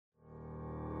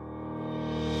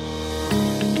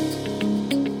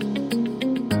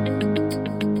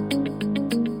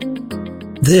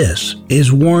This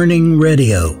is Warning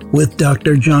Radio with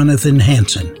Dr. Jonathan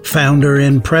Hansen, founder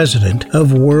and president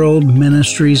of World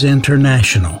Ministries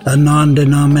International, a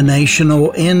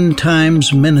non-denominational end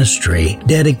times ministry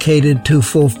dedicated to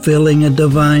fulfilling a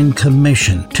divine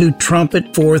commission to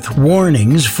trumpet forth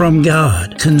warnings from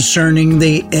God concerning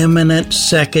the imminent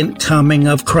second coming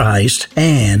of Christ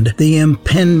and the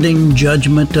impending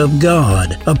judgment of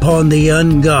God upon the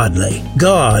ungodly.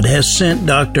 God has sent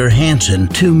Dr. Hansen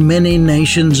to many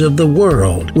nations of the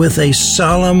world with a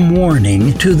solemn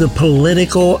warning to the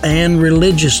political and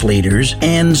religious leaders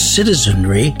and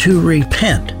citizenry to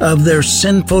repent of their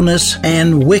sinfulness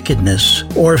and wickedness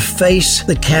or face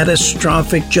the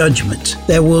catastrophic judgments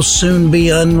that will soon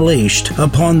be unleashed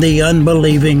upon the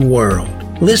unbelieving world.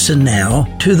 Listen now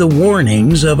to the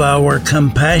warnings of our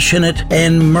compassionate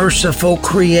and merciful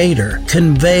Creator,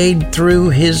 conveyed through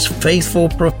His faithful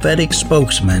prophetic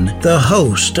spokesman, the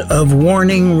host of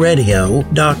Warning Radio,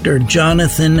 Dr.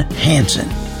 Jonathan Hansen.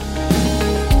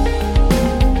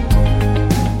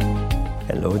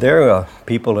 Hello there,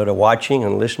 people that are watching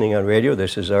and listening on radio.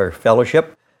 This is our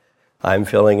fellowship. I'm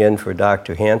filling in for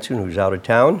Dr. Hansen, who's out of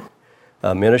town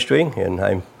ministering, and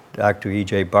I'm Dr.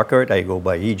 E.J. Buckert. I go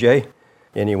by E.J.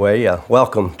 Anyway,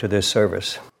 welcome to this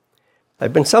service.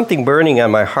 I've been something burning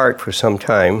on my heart for some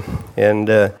time, and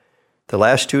the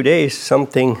last 2 days,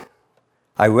 something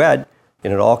I read,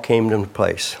 and it all came into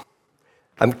place.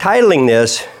 I'm titling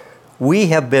this, We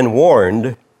Have Been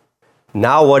Warned,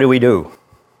 Now What Do We Do?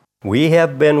 We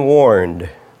have been warned,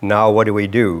 now what do we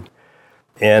do?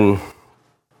 And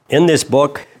in this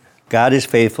book, God is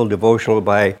Faithful, devotional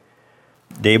by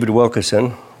David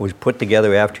Wilkerson, was put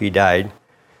together after he died.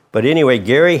 But anyway,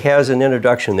 Gary has an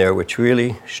introduction there which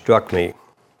really struck me,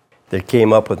 that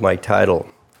came up with my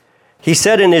title. He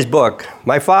said in his book,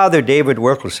 my father, David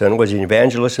Wilkerson, was an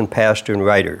evangelist and pastor and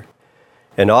writer,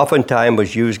 and oftentimes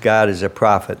was used God as a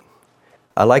prophet.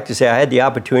 I like to say I had the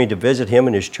opportunity to visit him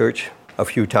in his church a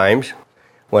few times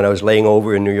when I was laying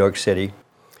over in New York City.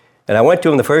 And I went to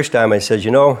him the first time, I said,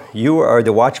 you are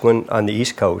the watchman on the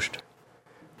East Coast.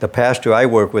 The pastor I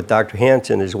work with, Dr.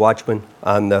 Hansen, is watchman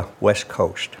on the West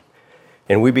Coast.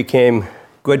 And we became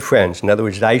good friends. In other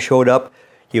words, I showed up,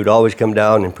 he would always come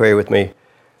down and pray with me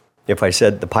if I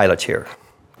said the pilot's here.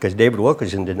 Because David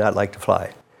Wilkerson did not like to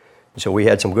fly. And so we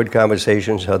had some good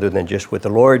conversations other than just with the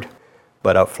Lord,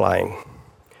 but out flying.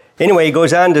 Anyway, he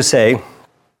goes on to say,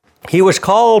 he was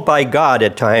called by God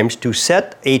at times to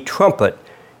set a trumpet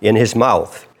in his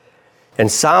mouth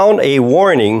and sound a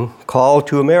warning call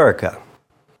to America.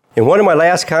 In one of my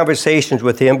last conversations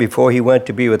with him before he went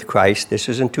to be with Christ, this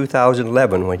is in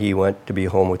 2011 when he went to be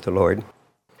home with the Lord,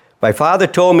 my father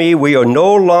told me we are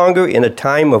no longer in a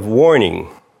time of warning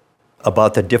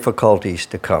about the difficulties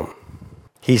to come.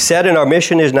 He said, and our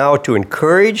mission is now to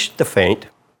encourage the faint,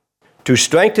 to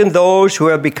strengthen those who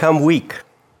have become weak,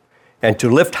 and to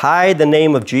lift high the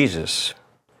name of Jesus,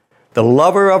 the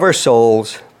lover of our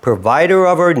souls, provider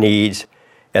of our needs,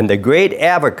 and the great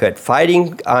advocate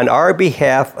fighting on our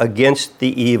behalf against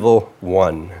the evil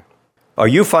one. Are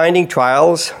you finding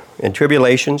trials and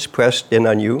tribulations pressed in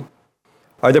on you?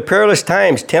 Are the perilous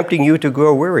times tempting you to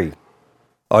grow weary?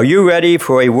 Are you ready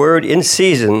for a word in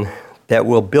season that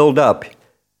will build up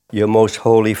your most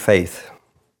holy faith?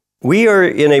 We are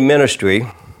in a ministry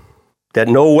that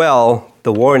know well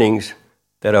the warnings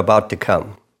that are about to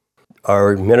come.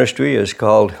 Our ministry is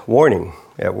called Warning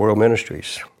at World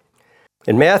Ministries.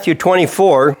 In Matthew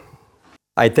 24,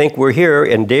 I think we're here,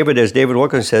 and David, as David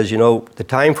Wilkerson says, the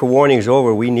time for warning is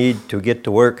over. We need to get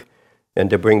to work and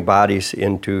to bring bodies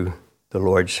into the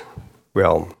Lord's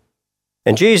realm.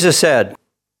 And Jesus said,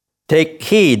 take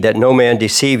heed that no man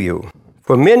deceive you.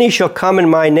 For many shall come in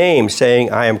my name,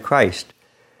 saying, I am Christ,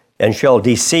 and shall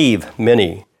deceive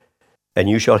many. And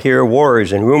you shall hear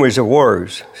wars and rumors of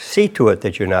wars. See to it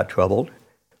that you're not troubled.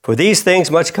 For these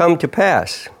things must come to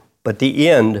pass, but the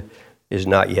end is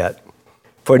not yet.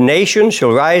 For nations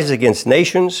shall rise against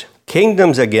nations,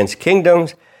 kingdoms against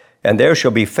kingdoms, and there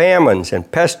shall be famines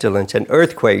and pestilence and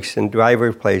earthquakes in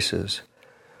divers places.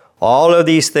 All of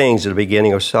these things are the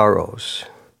beginning of sorrows.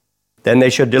 Then they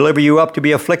shall deliver you up to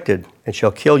be afflicted, and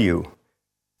shall kill you,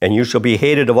 and you shall be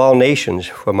hated of all nations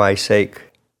for my sake.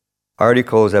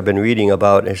 Articles I've been reading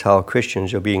about is how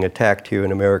Christians are being attacked here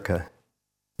in America.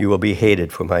 You will be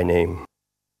hated for my name.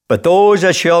 But those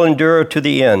that shall endure to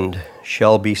the end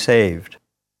shall be saved.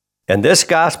 And this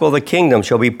gospel of the kingdom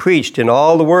shall be preached in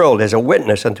all the world as a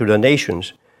witness unto the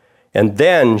nations. And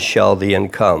then shall the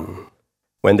end come.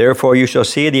 When therefore you shall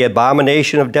see the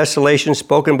abomination of desolation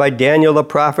spoken by Daniel the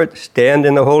prophet stand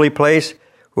in the holy place,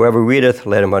 whoever readeth,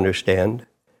 let him understand.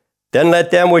 Then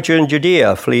let them which are in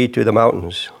Judea flee to the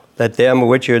mountains. Let them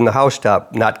which are in the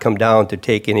housetop not come down to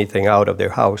take anything out of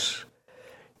their house.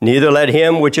 Neither let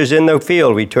him which is in the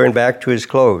field return back to his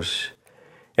clothes.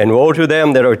 And woe to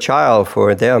them that are child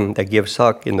for them that give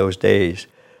suck in those days.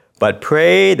 But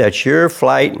pray that your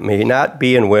flight may not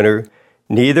be in winter,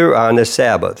 neither on the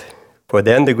Sabbath. For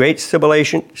then the great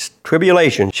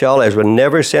tribulation shall as was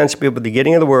never since the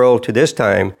beginning of the world to this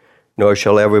time, nor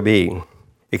shall ever be.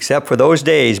 Except for those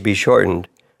days be shortened,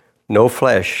 no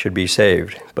flesh should be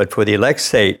saved. But for the elect's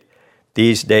sake,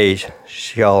 these days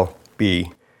shall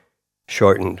be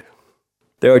shortened.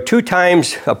 There are 2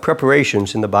 times of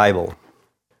preparations in the Bible.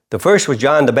 The first was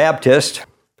John the Baptist,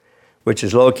 which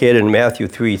is located in Matthew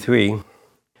 3:3.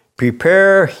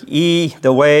 Prepare ye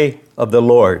the way of the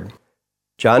Lord.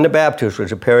 John the Baptist was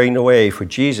preparing the way for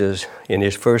Jesus in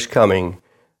his first coming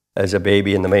as a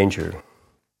baby in the manger.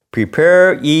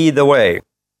 Prepare ye the way.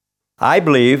 I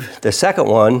believe the second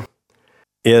one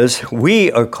is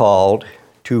we are called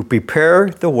to prepare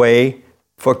the way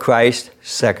for Christ's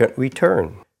second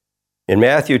return. In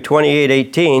Matthew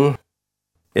 28:18,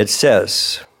 it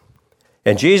says,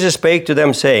 And Jesus spake to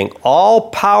them, saying, All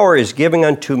power is given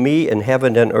unto me in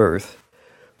heaven and earth.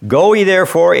 Go ye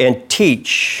therefore and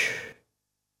teach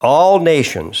all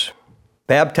nations,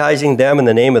 baptizing them in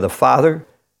the name of the Father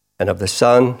and of the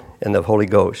Son and of the Holy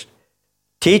Ghost,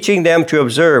 teaching them to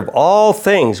observe all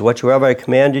things whatsoever I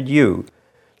commanded you.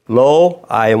 Lo,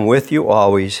 I am with you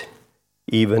always,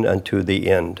 even unto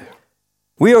the end.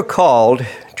 We are called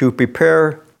to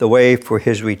prepare the way for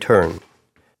his return.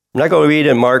 I'm not going to read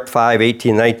in Mark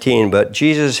 5:18-19, but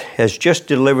Jesus has just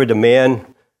delivered a man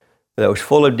that was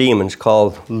full of demons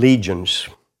called legions.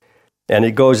 And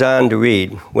it goes on to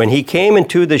read, When he came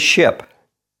into the ship,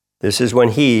 this is when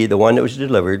he, the one that was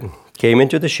delivered, came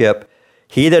into the ship,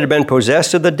 he that had been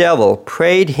possessed of the devil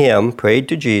prayed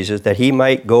to Jesus, that he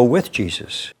might go with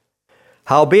Jesus.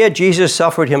 Howbeit Jesus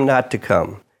suffered him not to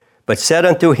come, but said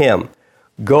unto him,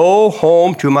 Go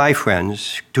home to thy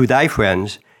friends,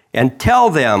 and tell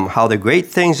them how the great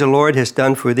things the Lord has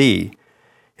done for thee,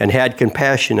 and had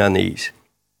compassion on these.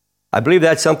 I believe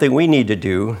that's something we need to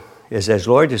do, is as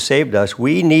Lord has saved us,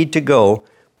 we need to go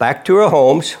back to our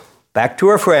homes, back to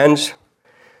our friends,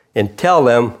 and tell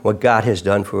them what God has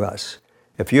done for us.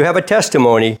 If you have a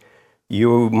testimony,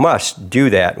 you must do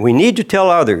that. We need to tell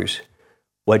others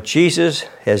what Jesus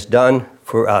has done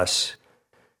for us.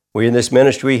 We in this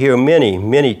ministry hear many,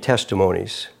 many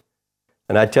testimonies.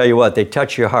 And I tell you what, they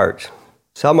touch your heart.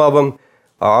 Some of them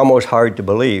are almost hard to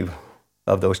believe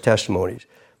of those testimonies.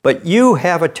 But you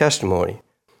have a testimony.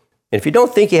 And if you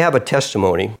don't think you have a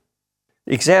testimony,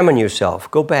 examine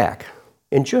yourself, go back,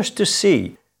 and just to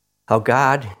see how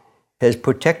God has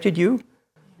protected you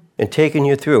and taken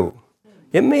you through.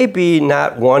 It may be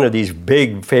not one of these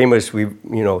big, famous,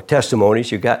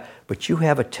 testimonies you got, but you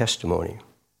have a testimony.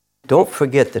 Don't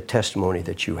forget the testimony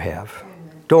that you have.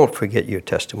 Don't forget your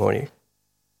testimony.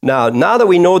 Now that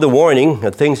we know the warning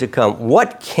of things to come,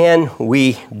 what can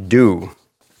we do?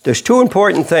 There's 2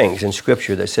 important things in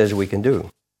Scripture that says we can do.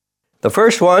 The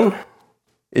first one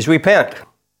is repent.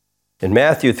 In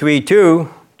Matthew 3:2,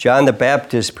 John the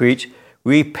Baptist preached,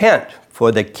 Repent,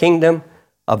 for the kingdom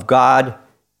of God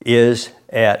is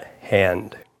at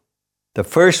hand. The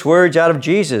first words out of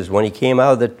Jesus when he came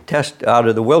out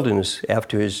of the wilderness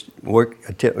after his work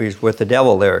with the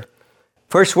devil there.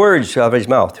 First words out of his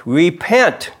mouth,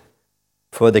 Repent,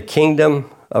 for the kingdom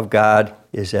of God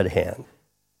is at hand.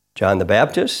 John the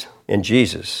Baptist and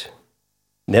Jesus.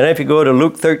 Then if you go to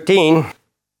Luke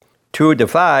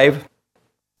 13:2-5,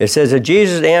 it says that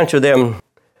Jesus answered them,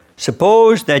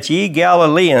 Suppose that ye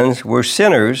Galileans were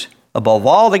sinners above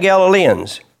all the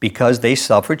Galileans, because they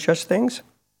suffered such things?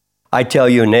 I tell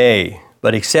you, nay,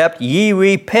 but except ye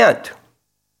repent,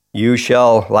 you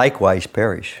shall likewise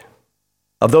perish.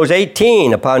 Of those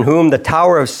 18 upon whom the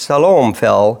tower of Siloam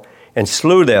fell and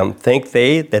slew them, think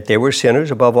they that they were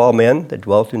sinners above all men that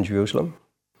dwelt in Jerusalem?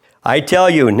 I tell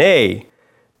you, nay,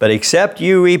 but except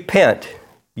you repent,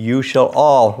 you shall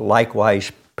all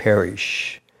likewise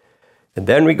perish. And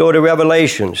then we go to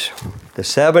Revelations, the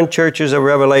 7 churches of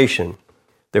Revelation.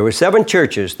 There were 7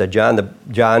 churches that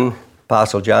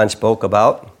Apostle John spoke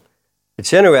about.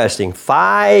 It's interesting.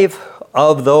 5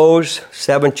 of those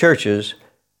 7 churches,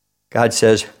 God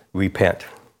says, repent.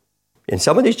 And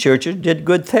some of these churches did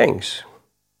good things,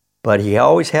 but he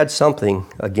always had something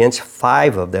against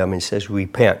 5 of them and says,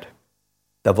 repent.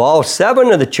 Of all 7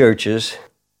 of the churches,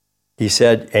 he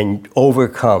said, and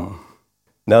overcome.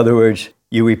 In other words,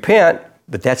 you repent,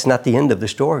 but that's not the end of the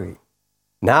story.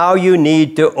 Now you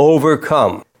need to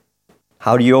overcome.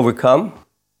 How do you overcome?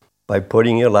 by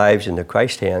putting your lives into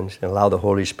Christ's hands and allow the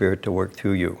Holy Spirit to work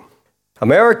through you.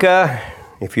 America,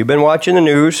 if you've been watching the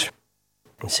news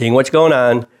and seeing what's going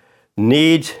on,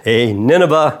 needs a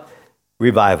Nineveh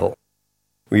revival.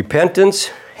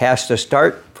 Repentance has to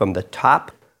start from the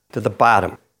top to the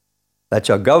bottom. That's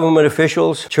our government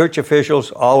officials, church officials,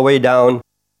 all the way down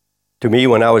to me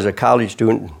when I was a college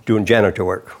student doing janitor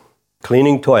work,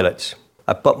 cleaning toilets.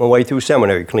 I put my way through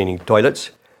seminary cleaning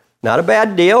toilets. Not a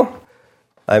bad deal.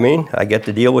 I mean, I get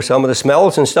to deal with some of the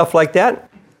smells and stuff like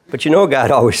that. But you know,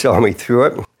 God always saw me through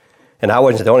it. And I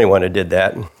wasn't the only one who did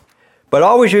that. But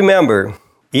always remember,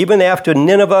 even after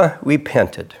Nineveh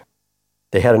repented,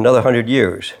 they had another 100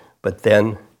 years. But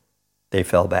then they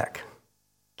fell back.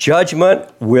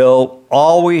 Judgment will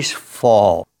always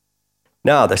fall.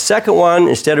 Now, the second one,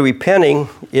 instead of repenting,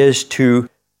 is to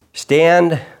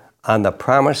stand on the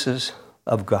promises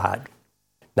of God.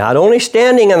 Not only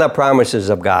standing on the promises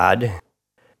of God,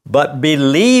 but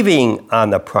believing on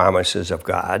the promises of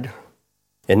God.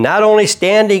 And not only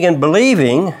standing and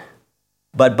believing,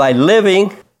 but by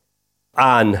living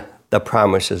on the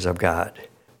promises of God.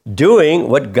 Doing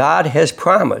what God has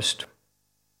promised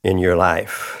in your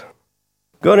life.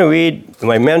 I'm going to read,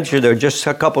 I mentioned there are just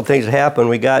a couple things that happened.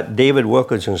 We got David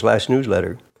Wilkerson's last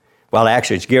newsletter. Well,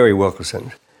 actually, it's Gary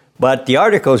Wilkerson. But the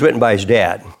article is written by his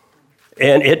dad.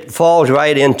 And it falls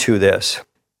right into this.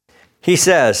 He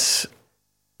says,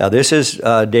 now this is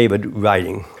David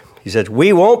writing. He says,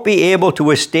 we won't be able to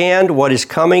withstand what is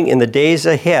coming in the days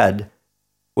ahead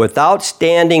without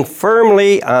standing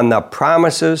firmly on the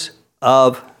promises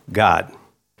of God.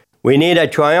 We need a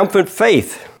triumphant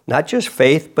faith, not just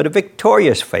faith, but a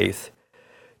victorious faith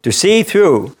to see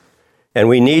through, and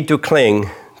we need to cling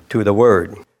to the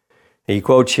Word. He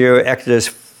quotes here Exodus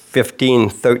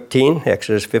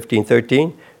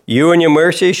 15:13. You in your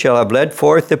mercy shall have led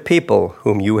forth the people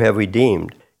whom you have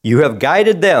redeemed. You have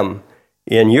guided them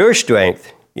in your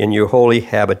strength, in your holy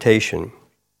habitation.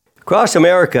 Across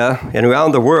America and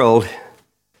around the world,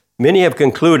 many have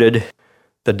concluded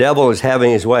the devil is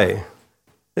having his way.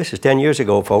 This is 10 years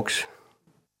ago, folks.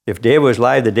 If David was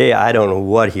alive today, I don't know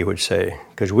what he would say,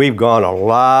 because we've gone a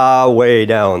long way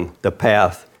down the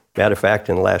path. Matter of fact,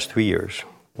 in the last 3 years,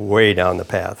 way down the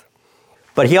path.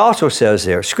 But he also says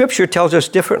there, Scripture tells us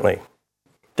differently,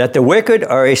 that the wicked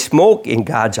are a smoke in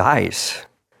God's eyes,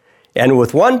 and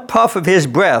with one puff of his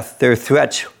breath, their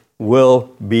threats will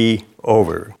be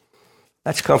over.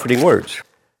 That's comforting words.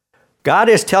 God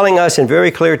is telling us in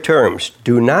very clear terms,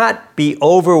 do not be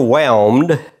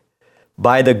overwhelmed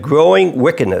by the growing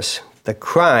wickedness, the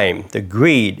crime, the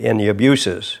greed, and the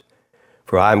abuses.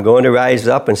 For I'm going to rise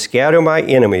up and scatter my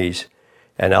enemies,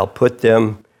 and I'll put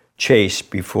them chase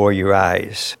before your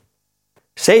eyes.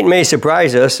 Satan may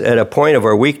surprise us at a point of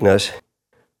our weakness,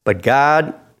 but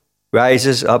God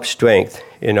rises up strength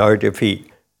in our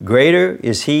defeat. Greater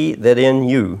is he that in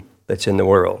you that's in the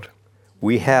world.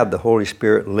 We have the Holy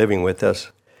Spirit living with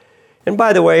us. And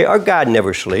by the way, our God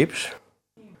never sleeps.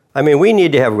 I mean, we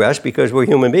need to have rest because we're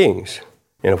human beings.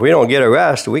 And if we don't get a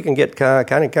rest, we can get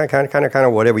kind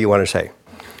of whatever you want to say.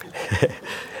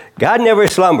 God never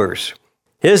slumbers.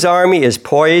 His army is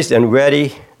poised and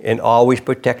ready and always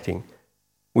protecting.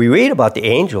 We read about the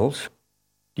angels.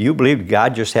 Do you believe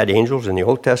God just had angels in the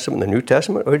Old Testament and the New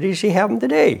Testament, or does he have them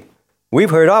today? We've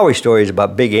heard always stories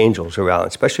about big angels around,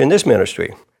 especially in this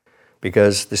ministry,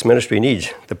 because this ministry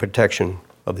needs the protection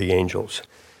of the angels.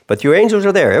 But your angels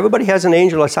are there. Everybody has an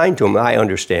angel assigned to them, I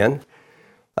understand.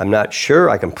 I'm not sure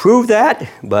I can prove that,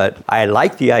 but I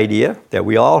like the idea that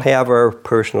we all have our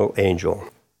personal angel.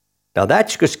 Now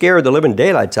that could scare the living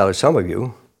daylights out of some of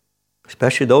you,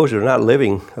 especially those who are not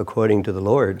living according to the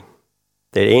Lord.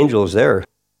 That angel is there,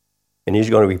 and he's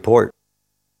going to report.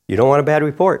 You don't want a bad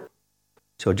report.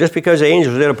 So just because the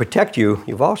angel is there to protect you,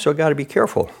 you've also got to be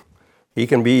careful. He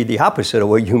can be the opposite of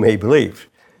what you may believe.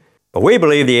 But we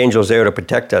believe the angel is there to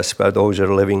protect us by those that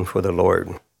are living for the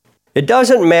Lord. It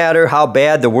doesn't matter how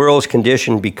bad the world's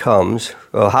condition becomes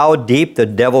or how deep the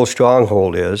devil's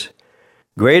stronghold is.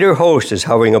 Greater host is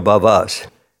hovering above us,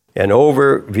 an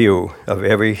overview of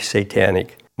every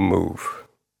satanic move.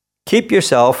 Keep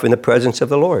yourself in the presence of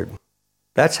the Lord.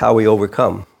 That's how we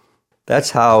overcome.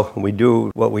 That's how we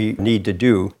do what we need to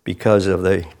do because of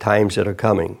the times that are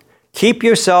coming. Keep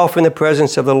yourself in the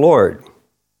presence of the Lord.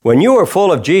 When you are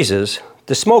full of Jesus,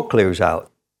 the smoke clears out.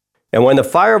 And when the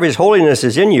fire of his holiness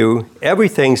is in you,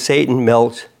 everything Satan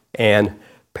melts and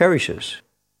perishes.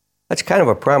 That's kind of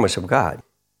a promise of God.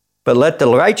 But let the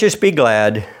righteous be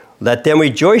glad. Let them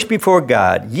rejoice before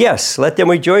God. Yes, let them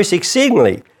rejoice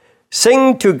exceedingly.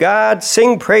 Sing to God,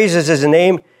 sing praises his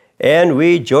name, and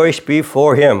rejoice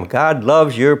before him. God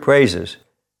loves your praises.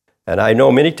 And I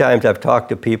know many times I've talked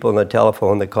to people on the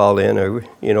telephone that call in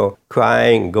or,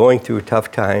 crying, going through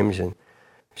tough times. And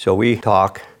so we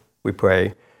talk, we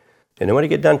pray. And then when I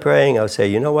get done praying, I'll say,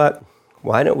 you know what?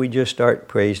 Why don't we just start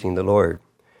praising the Lord?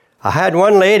 I had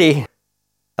one lady,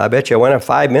 I bet you I went on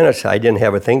 5 minutes. I didn't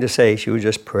have a thing to say. She was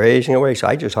just praising away. So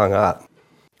I just hung up.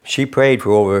 She prayed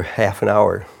for over half an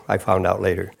hour, I found out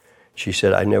later. She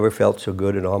said, I never felt so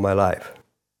good in all my life.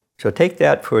 So take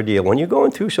that for a deal. When you're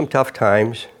going through some tough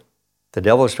times, the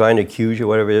devil's trying to accuse you,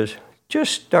 whatever it is,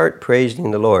 just start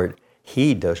praising the Lord.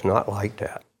 He does not like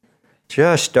that.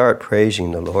 Just start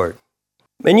praising the Lord.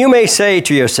 And you may say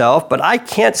to yourself, but I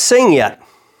can't sing yet.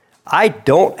 I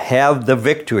don't have the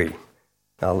victory.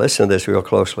 Now listen to this real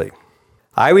closely.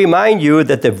 I remind you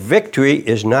that the victory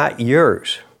is not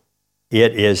yours.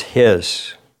 It is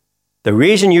His. The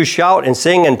reason you shout and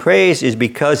sing and praise is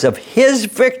because of His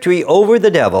victory over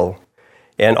the devil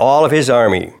and all of his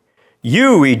army.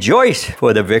 You rejoice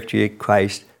for the victory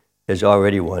Christ has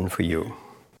already won for you.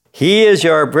 He is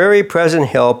your very present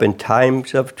help in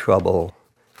times of trouble.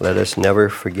 Let us never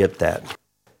forget that.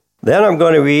 Then I'm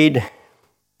going to read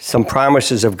some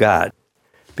promises of God,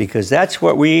 because that's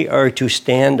what we are to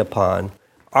stand upon,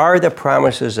 are the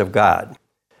promises of God.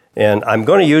 And I'm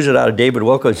going to use it out of David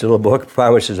Wilker's little book,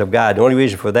 Promises of God. The only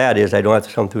reason for that is I don't have to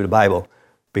thumb through the Bible,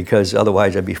 because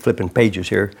otherwise I'd be flipping pages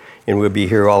here, and we'll be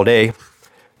here all day.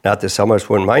 Not that some of us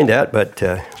wouldn't mind that, but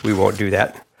we won't do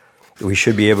that. We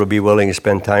should be able to be willing to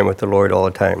spend time with the Lord all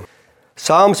the time.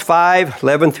 Psalms 5,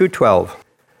 11 through 12.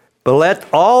 But let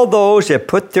all those that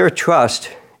put their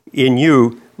trust in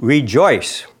you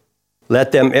rejoice.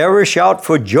 Let them ever shout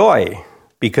for joy,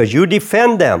 because you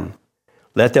defend them.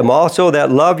 Let them also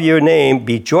that love your name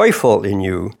be joyful in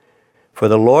you, for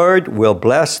the Lord will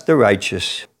bless the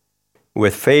righteous.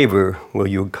 With favor will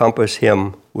you compass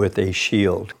him with a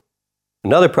shield.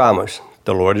 Another promise,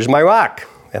 the Lord is my rock,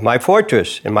 and my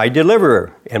fortress, and my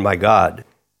deliverer, and my God,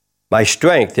 my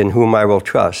strength in whom I will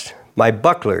trust, my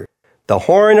buckler, the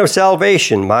horn of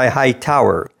salvation, my high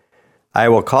tower. I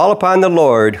will call upon the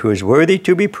Lord, who is worthy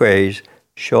to be praised.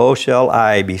 So shall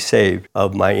I be saved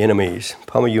of my enemies.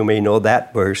 Some of you may know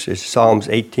that verse is Psalms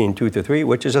 18, 2-3,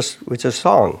 which is a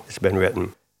song that's been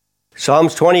written.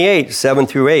 Psalms 28, 7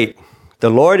 through 8. The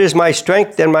Lord is my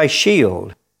strength and my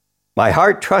shield. My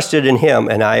heart trusted in him,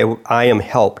 and I am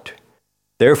helped.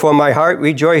 Therefore my heart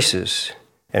rejoices,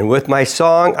 and with my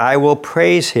song I will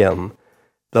praise him.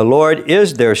 The Lord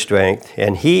is their strength,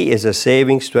 and he is a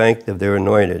saving strength of their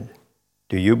anointed.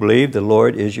 Do you believe the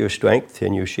Lord is your strength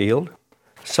and your shield?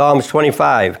 Psalms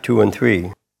 25, 2 and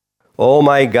 3. O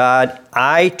my God,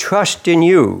 I trust in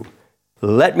you.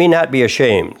 Let me not be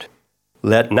ashamed.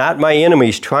 Let not my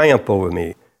enemies triumph over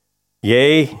me.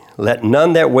 Yea, let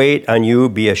none that wait on you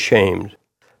be ashamed.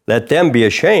 Let them be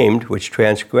ashamed which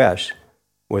transgress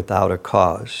without a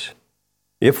cause.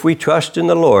 If we trust in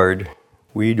the Lord,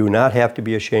 we do not have to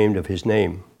be ashamed of his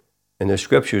name. In the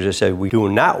scriptures it says we do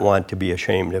not want to be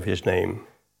ashamed of his name,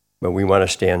 but we want to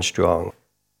stand strong.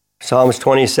 Psalms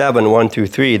 27, 1 through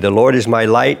 3, the Lord is my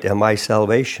light and my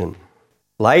salvation.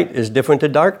 Light is different to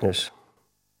darkness.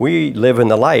 We live in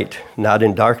the light, not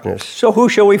in darkness. So who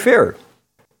shall we fear?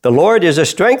 The Lord is the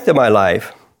strength of my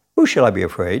life. Who shall I be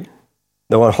afraid?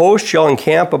 Though an host shall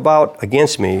encamp about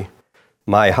against me,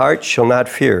 my heart shall not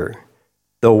fear.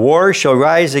 Though war shall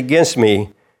rise against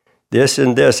me, this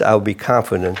and this I will be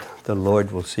confident the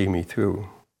Lord will see me through.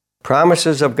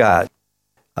 Promises of God.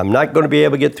 I'm not going to be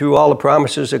able to get through all the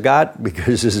promises of God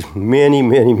because there's many,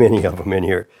 many, many of them in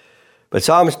here. But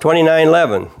Psalms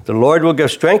 29:11, the Lord will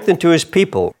give strength unto his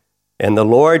people, and the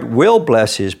Lord will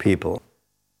bless his people.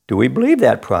 Do we believe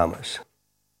that promise?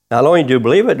 Not only do we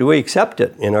believe it, do we accept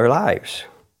it in our lives?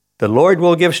 The Lord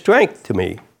will give strength to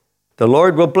me. The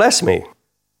Lord will bless me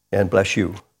and bless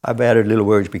you. I've added little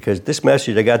words because this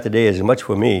message I got today is as much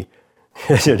for me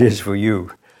as it is for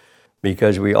you,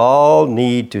 because we all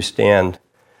need to stand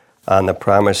on the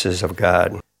promises of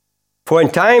God. For in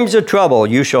times of trouble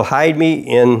you shall hide me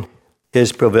in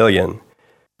his pavilion.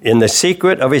 In the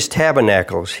secret of his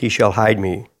tabernacles he shall hide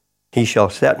me. He shall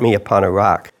set me upon a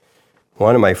rock.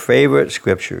 One of my favorite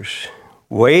scriptures.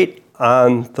 Wait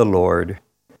on the Lord.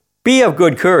 Be of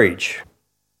good courage,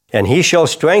 and he shall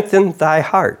strengthen thy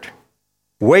heart.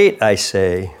 Wait, I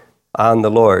say, on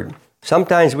the Lord.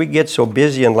 Sometimes we get so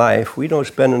busy in life, we don't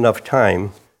spend enough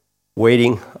time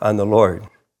waiting on the Lord.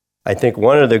 I think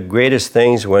one of the greatest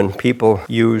things when people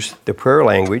use the prayer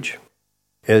language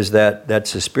is that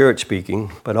that's the Spirit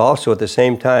speaking, but also at the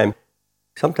same time,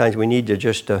 sometimes we need to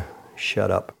just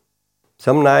shut up.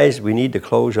 Sometimes we need to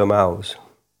close our mouths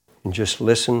and just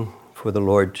listen for the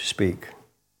Lord to speak.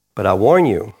 But I warn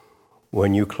you,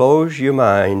 when you close your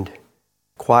mind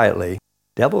quietly,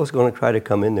 the devil is going to try to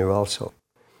come in there also.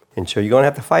 And so you're going to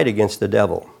have to fight against the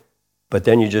devil. But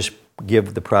then you just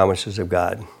give the promises of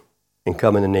God and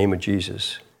come in the name of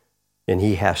Jesus. And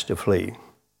he has to flee.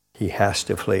 He has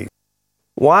to flee.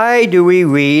 Why do we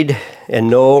read and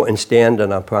know and stand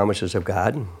on our promises of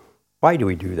God? Why do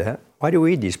we do that? Why do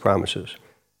we read these promises?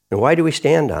 And why do we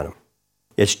stand on them?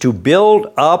 It's to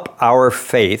build up our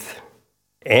faith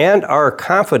and our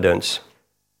confidence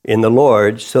in the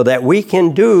Lord so that we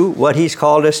can do what he's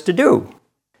called us to do.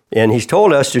 And he's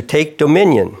told us to take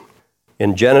dominion.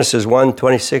 In Genesis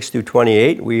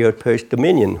 1:26-28, we are placed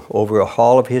dominion over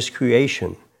all of his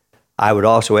creation. I would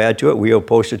also add to it, we are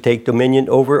supposed to take dominion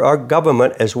over our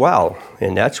government as well.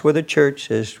 And that's where the church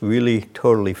has really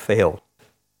totally failed.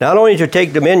 Not only to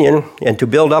take dominion and to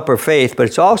build up our faith, but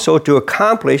it's also to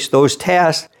accomplish those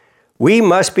tasks. We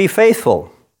must be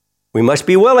faithful. We must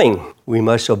be willing. We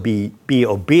must be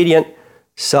obedient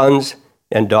sons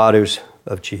and daughters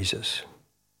of Jesus.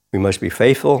 We must be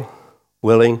faithful,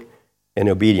 willing, and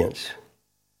obedient.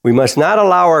 We must not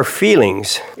allow our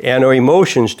feelings and our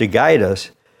emotions to guide us,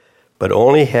 but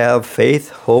only have faith,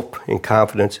 hope, and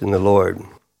confidence in the Lord.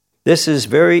 This is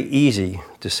very easy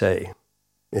to say.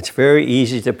 It's very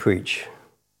easy to preach.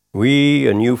 We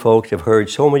and you folks have heard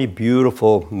so many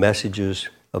beautiful messages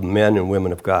of men and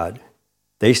women of God.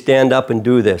 They stand up and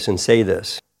do this and say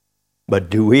this. But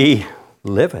do we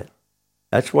live it?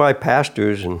 That's why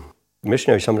pastors and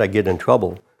missionaries sometimes get in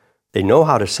trouble. They know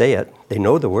how to say it. They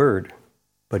know the word.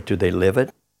 But do they live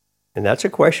it? And that's a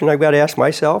question I've got to ask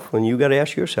myself and you've got to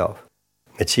ask yourself.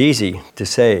 It's easy to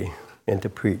say and to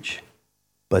preach,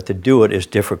 but to do it is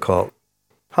difficult.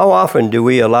 How often do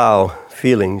we allow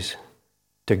feelings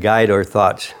to guide our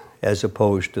thoughts as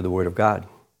opposed to the Word of God?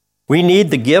 We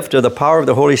need the gift of the power of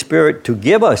the Holy Spirit to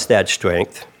give us that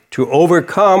strength to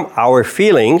overcome our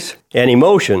feelings and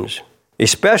emotions,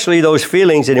 especially those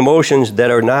feelings and emotions that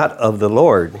are not of the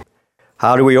Lord.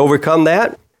 How do we overcome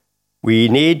that? We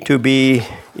need to be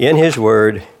in His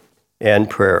Word and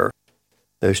prayer.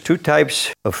 There's two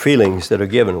types of feelings that are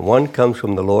given. One comes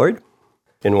from the Lord,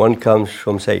 and one comes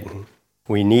from Satan.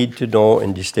 We need to know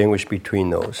and distinguish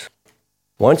between those.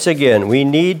 Once again, we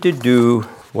need to do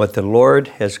what the Lord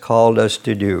has called us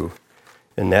to do.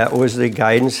 And that was the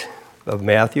guidance of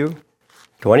Matthew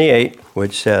 28,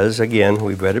 which says, again,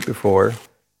 we've read it before,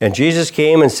 and Jesus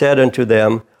came and said unto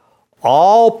them,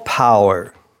 all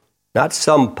power, not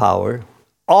some power,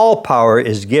 all power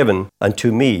is given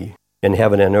unto me in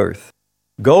heaven and earth.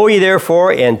 Go ye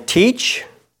therefore and teach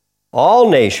all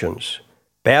nations,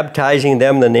 baptizing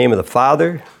them in the name of the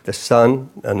Father, the Son,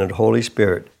 and the Holy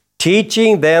Spirit,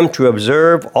 teaching them to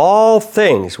observe all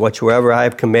things whatsoever I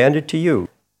have commanded to you.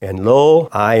 And lo,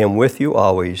 I am with you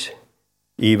always,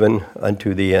 even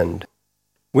unto the end.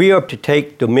 We are to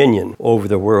take dominion over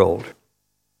the world.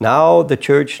 Now the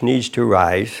church needs to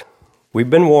rise.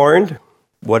 We've been warned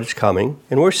what is coming,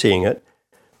 and we're seeing it.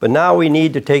 But now we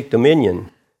need to take dominion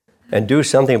and do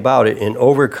something about it and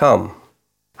overcome.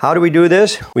 How do we do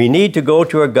this? We need to go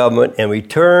to our government and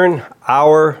return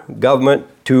our government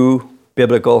to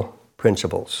biblical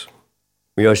principles.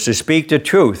 We are to speak the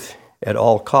truth at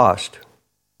all cost.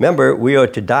 Remember, we are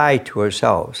to die to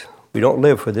ourselves. We don't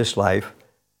live for this life.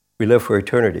 We live for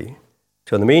eternity.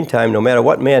 So in the meantime, no matter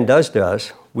what man does to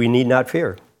us, we need not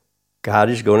fear. God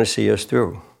is going to see us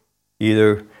through.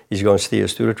 Either he's going to see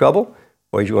us through the trouble,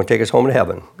 or he's going to take us home to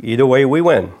heaven. Either way, we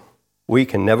win. We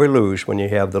can never lose when you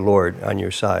have the Lord on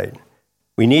your side.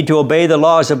 We need to obey the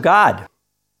laws of God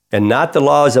and not the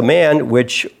laws of man,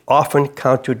 which often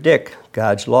contradict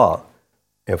God's law.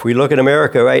 If we look at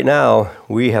America right now,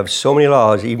 we have so many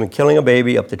laws, even killing a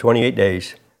baby up to 28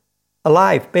 days. A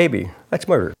live baby, that's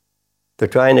murder. They're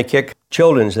trying to kick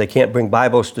children so they can't bring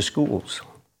Bibles to schools.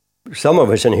 Some of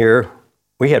us in here,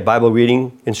 we had Bible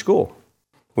reading in school.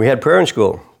 We had prayer in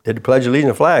school, did the Pledge of Allegiance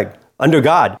and flag, under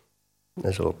God.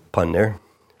 There's a little pun there.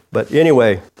 But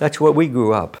anyway, that's what we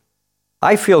grew up.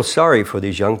 I feel sorry for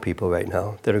these young people right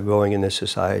now that are growing in this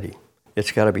society.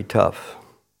 It's got to be tough.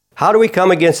 How do we come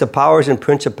against the powers and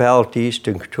principalities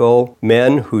to control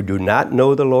men who do not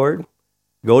know the Lord?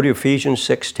 Go to Ephesians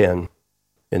 6:10,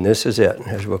 and this is it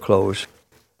as we'll close.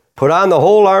 Put on the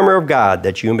whole armor of God,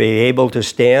 that you may be able to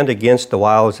stand against the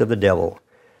wiles of the devil.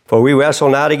 For we wrestle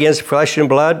not against flesh and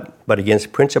blood, but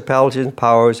against principalities and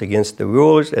powers, against the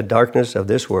rulers and darkness of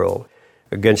this world,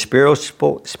 against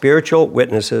spiritual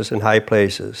witnesses in high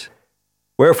places.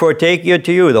 Wherefore take ye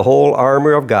to you the whole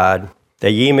armor of God,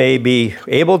 that ye may be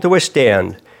able to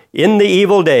withstand in the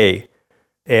evil day,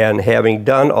 and having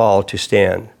done all to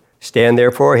stand. Stand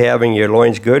therefore, having your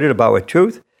loins girded about with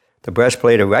truth, the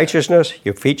breastplate of righteousness,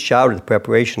 your feet shod with the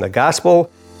preparation of the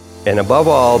gospel, and above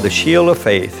all, the shield of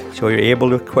faith, so you're able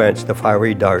to quench the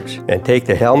fiery darts, and take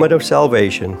the helmet of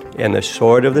salvation and the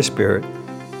sword of the Spirit,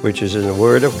 which is in the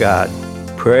Word of God,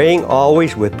 praying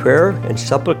always with prayer and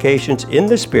supplications in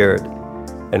the Spirit,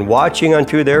 and watching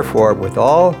unto therefore with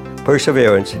all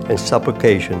perseverance and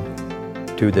supplication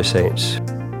to the saints.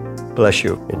 Bless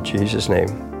you in Jesus' name.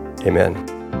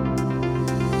 Amen.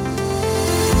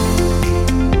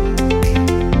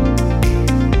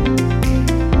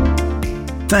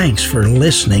 Thanks for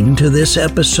listening to this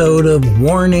episode of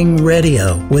Warning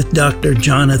Radio with Dr.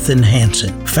 Jonathan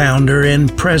Hansen, founder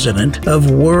and president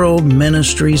of World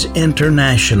Ministries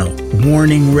International.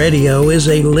 Warning Radio is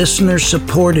a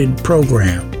listener-supported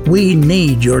program. We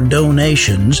need your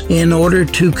donations in order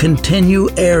to continue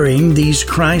airing these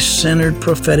Christ-centered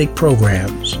prophetic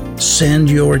programs. Send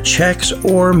your checks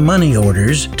or money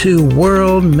orders to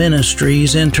World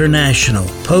Ministries International,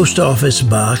 Post Office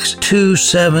Box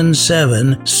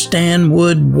 277,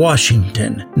 Stanwood,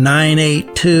 Washington,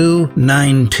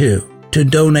 98292. To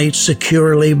donate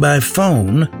securely by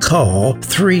phone, call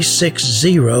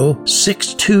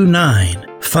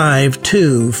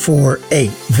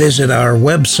 360-629-5248. Visit our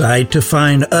website to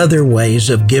find other ways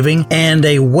of giving and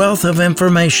a wealth of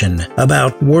information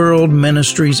about World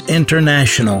Ministries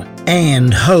International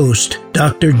and host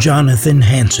Dr. Jonathan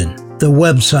Hansen. The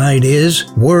website is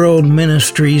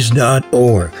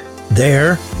worldministries.org.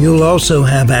 There, you'll also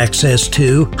have access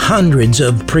to hundreds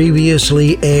of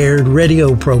previously aired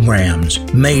radio programs,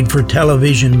 made for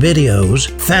television videos,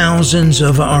 thousands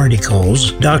of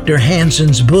articles, Dr.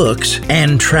 Hansen's books,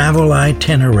 and travel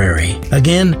itinerary.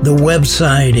 Again, the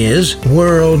website is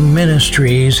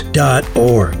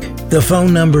worldministries.org. The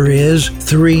phone number is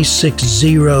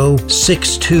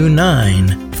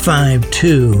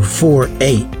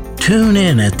 360-629-5248. Tune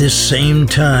in at this same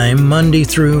time, Monday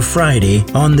through Friday,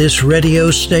 on this radio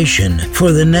station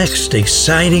for the next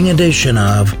exciting edition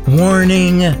of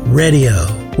Warning Radio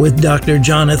with Dr.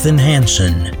 Jonathan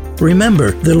Hansen.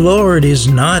 Remember, the Lord is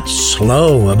not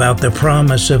slow about the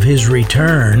promise of His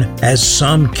return, as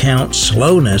some count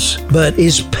slowness, but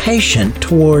is patient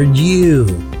toward you,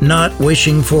 not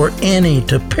wishing for any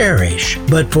to perish,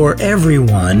 but for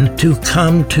everyone to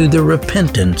come to the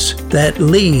repentance that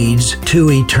leads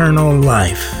to eternal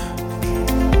life.